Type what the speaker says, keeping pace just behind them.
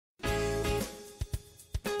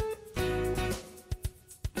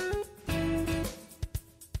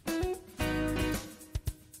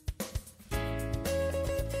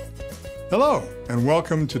Hello, and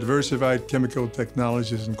welcome to Diversified Chemical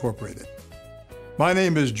Technologies Incorporated. My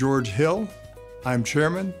name is George Hill. I'm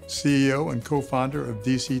Chairman, CEO, and co-founder of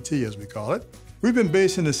DCT, as we call it. We've been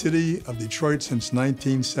based in the city of Detroit since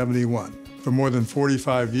 1971. For more than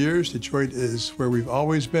 45 years, Detroit is where we've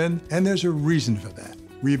always been, and there's a reason for that.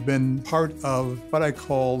 We've been part of what I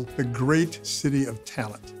call the great city of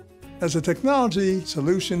talent. As a technology,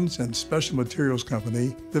 solutions, and special materials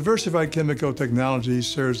company, Diversified Chemical Technologies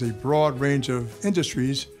serves a broad range of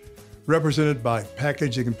industries represented by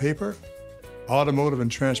packaging and paper, automotive and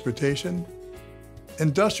transportation,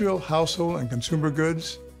 industrial, household, and consumer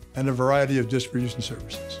goods, and a variety of distribution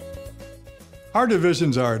services. Our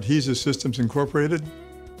divisions are Adhesive Systems Incorporated,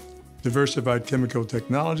 Diversified Chemical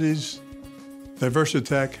Technologies,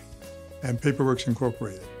 Diversitech, and Paperworks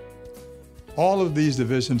Incorporated. All of these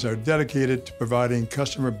divisions are dedicated to providing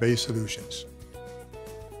customer-based solutions.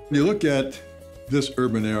 When you look at this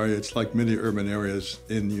urban area, it's like many urban areas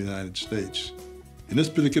in the United States. In this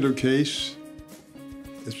particular case,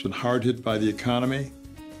 it's been hard hit by the economy,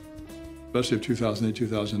 especially of 2008,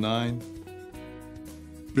 2009.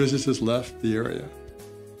 Businesses left the area.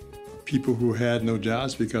 People who had no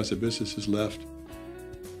jobs because the businesses left,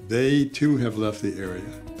 they too have left the area.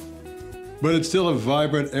 But it's still a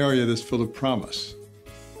vibrant area that's full of promise,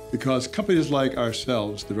 because companies like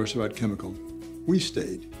ourselves, Diversified Chemical, we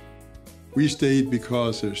stayed. We stayed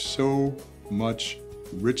because there's so much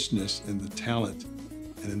richness in the talent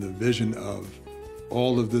and in the vision of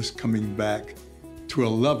all of this coming back to a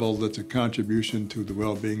level that's a contribution to the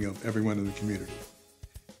well-being of everyone in the community.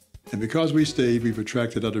 And because we stayed, we've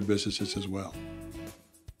attracted other businesses as well.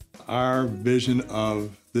 Our vision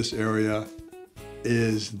of this area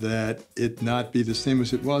is that it not be the same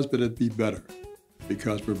as it was, but it be better,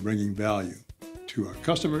 because we're bringing value to our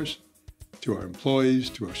customers, to our employees,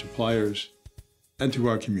 to our suppliers, and to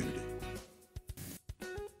our community.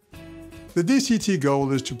 The DCT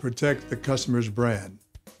goal is to protect the customer's brand.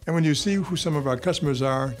 And when you see who some of our customers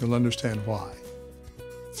are, you'll understand why.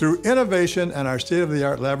 Through innovation and our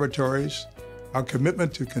state-of-the-art laboratories, our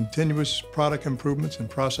commitment to continuous product improvements and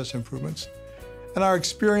process improvements, and our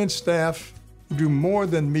experienced staff who do more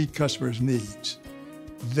than meet customers' needs,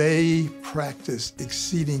 they practice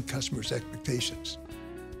exceeding customers' expectations.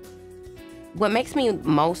 What makes me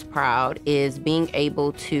most proud is being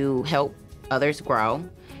able to help others grow,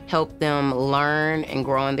 help them learn and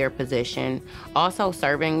grow in their position. Also,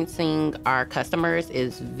 servicing our customers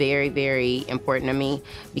is very, very important to me,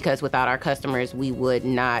 because without our customers, we would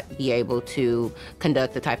not be able to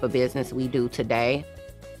conduct the type of business we do today.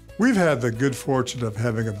 We've had the good fortune of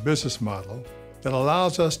having a business model that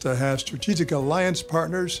allows us to have strategic alliance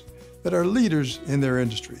partners that are leaders in their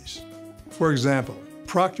industries. For example,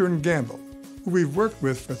 Procter & Gamble, who we've worked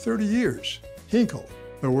with for 30 years. Hinkle,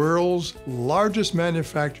 the world's largest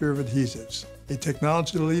manufacturer of adhesives, a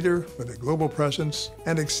technology leader with a global presence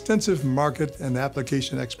and extensive market and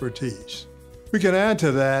application expertise. We can add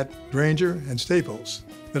to that Grainger and Staples,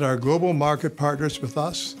 that are global market partners with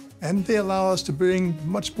us, and they allow us to bring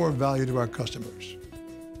much more value to our customers.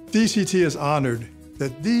 DCT is honored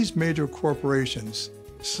that these major corporations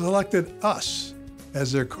selected us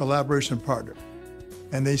as their collaboration partner,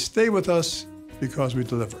 and they stay with us because we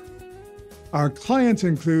deliver. Our clients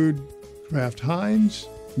include Kraft Heinz,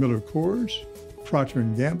 Miller Coors, Procter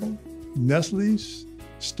 & Gamble, Nestle's,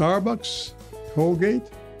 Starbucks, Colgate,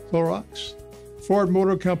 Clorox, Ford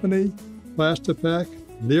Motor Company, Plastipac,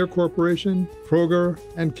 Lear Corporation, Kroger,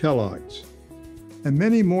 and Kellogg's, and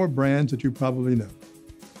many more brands that you probably know.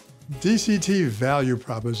 DCT value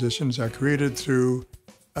propositions are created through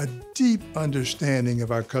a deep understanding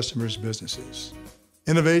of our customers' businesses.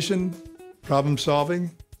 Innovation, problem solving,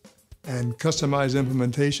 and customized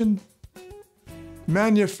implementation,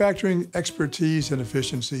 manufacturing expertise and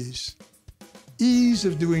efficiencies, ease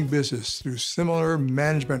of doing business through similar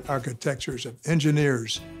management architectures of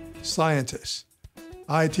engineers, scientists,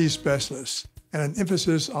 IT specialists, and an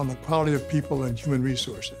emphasis on the quality of people and human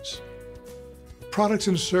resources. Products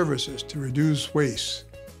and services to reduce waste,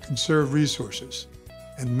 conserve resources,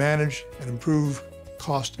 and manage and improve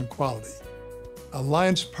cost and quality.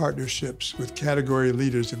 Alliance partnerships with category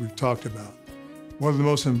leaders that we've talked about. One of the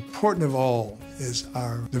most important of all is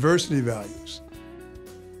our diversity values.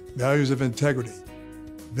 Values of integrity.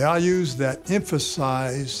 Values that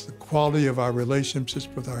emphasize the quality of our relationships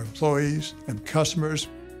with our employees and customers,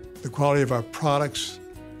 the quality of our products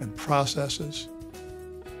and processes.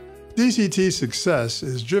 DCT's success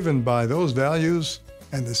is driven by those values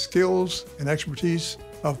and the skills and expertise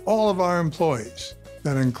of all of our employees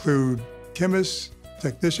that include chemists,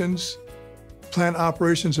 technicians, plant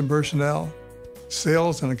operations and personnel,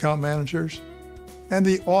 sales and account managers, and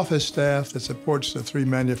the office staff that supports the 3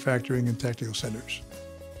 manufacturing and technical centers.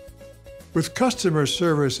 With customer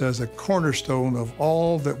service as a cornerstone of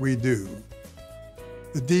all that we do,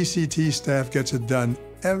 the DCT staff gets it done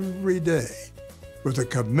every day with a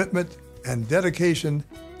commitment and dedication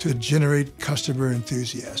to generate customer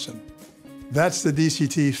enthusiasm. That's the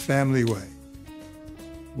DCT family way.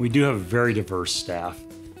 We do have a very diverse staff,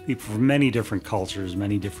 people from many different cultures,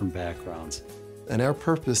 many different backgrounds. And our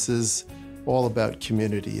purpose is all about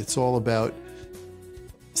community. It's all about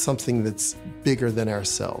something that's bigger than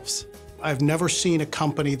ourselves. I've never seen a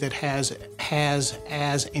company that has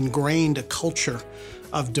as ingrained a culture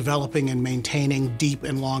of developing and maintaining deep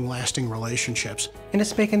and long-lasting relationships. And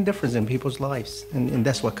it's making a difference in people's lives, and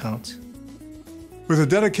that's what counts. With the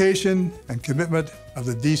dedication and commitment of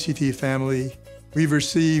the DCT family, we've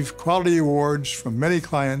received quality awards from many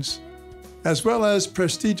clients, as well as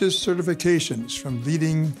prestigious certifications from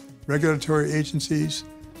leading regulatory agencies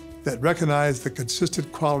that recognize the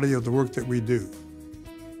consistent quality of the work that we do.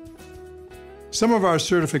 Some of our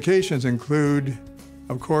certifications include,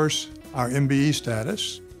 of course, our MBE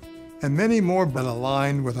status, and many more that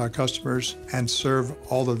align with our customers and serve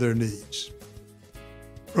all of their needs.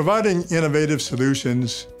 Providing innovative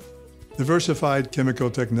solutions, Diversified Chemical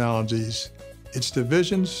Technologies, its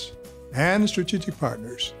divisions, and strategic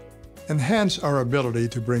partners enhance our ability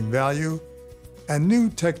to bring value and new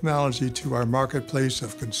technology to our marketplace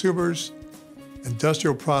of consumers,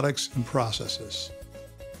 industrial products, and processes.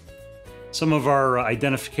 Some of our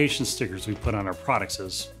identification stickers we put on our products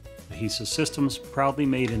is Adhesive Systems, proudly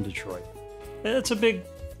made in Detroit. It's a big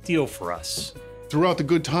deal for us. Throughout the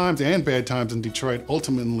good times and bad times in Detroit,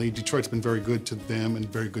 ultimately, Detroit's been very good to them and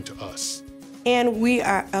very good to us. And we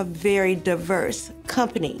are a very diverse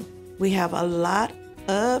company. We have a lot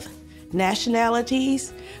of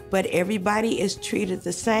nationalities, but everybody is treated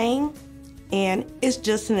the same, and it's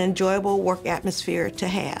just an enjoyable work atmosphere to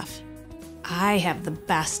have. I have the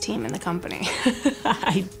best team in the company.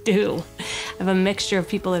 I do. I have a mixture of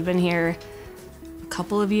people that have been here a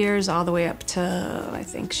couple of years, all the way up to, I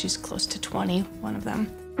think she's close to 20, one of them.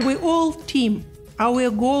 We all team. Our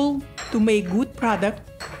goal to make good product,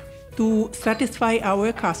 to satisfy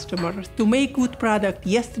our customers, to make good product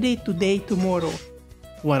yesterday, today, tomorrow.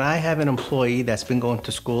 When I have an employee that's been going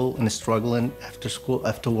to school and is struggling after school,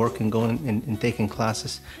 after work and going and taking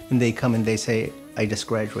classes, and they come and they say, I just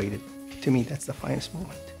graduated. To me, that's the finest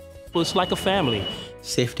moment. Well, it's like a family.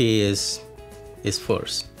 Safety is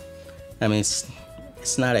first. I mean,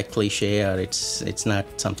 it's not a cliche, or it's not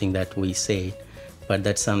something that we say, but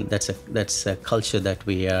that's a culture that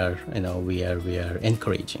we are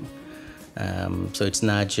encouraging. So it's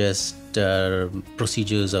not just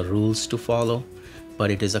procedures or rules to follow,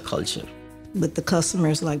 but it is a culture. With the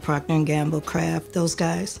customers like Procter & Gamble, Kraft, those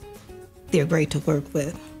guys, they're great to work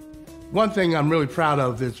with. One thing I'm really proud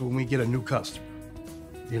of is when we get a new customer.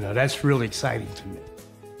 That's really exciting to me.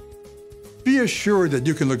 Be assured that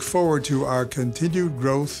you can look forward to our continued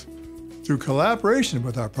growth through collaboration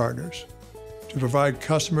with our partners to provide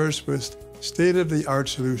customers with state-of-the-art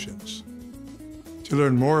solutions. To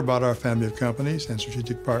learn more about our family of companies and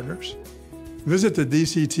strategic partners, visit the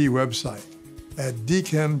DCT website at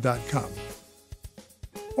dchem.com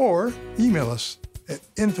or email us at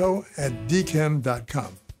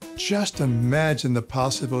info@dchem.com. Just imagine the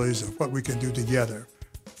possibilities of what we can do together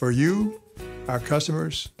for you, our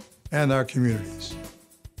customers, and our communities.